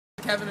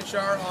Kevin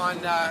Achar on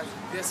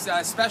this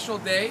special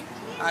day.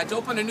 To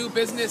open a new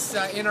business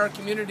in our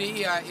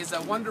community is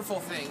a wonderful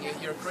thing.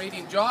 You're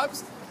creating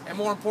jobs, and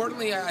more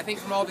importantly, I think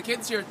from all the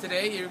kids here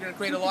today, you're going to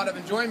create a lot of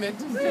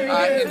enjoyment in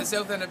the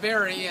south end of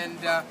Barrie. And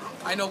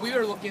I know we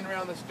were looking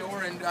around the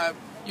store, and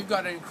you've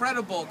got an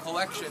incredible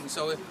collection.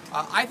 So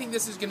I think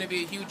this is going to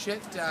be a huge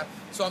hit.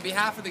 So on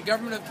behalf of the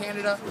Government of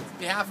Canada, on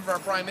behalf of our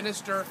Prime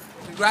Minister,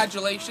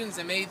 congratulations,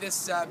 and may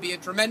this be a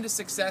tremendous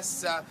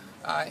success.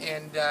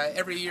 And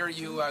every year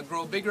you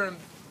grow bigger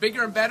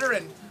and better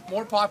and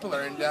more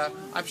popular. And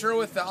I'm sure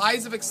with the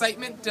eyes of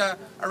excitement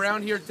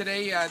around here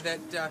today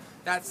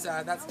that's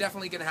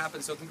definitely going to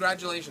happen. So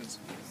congratulations.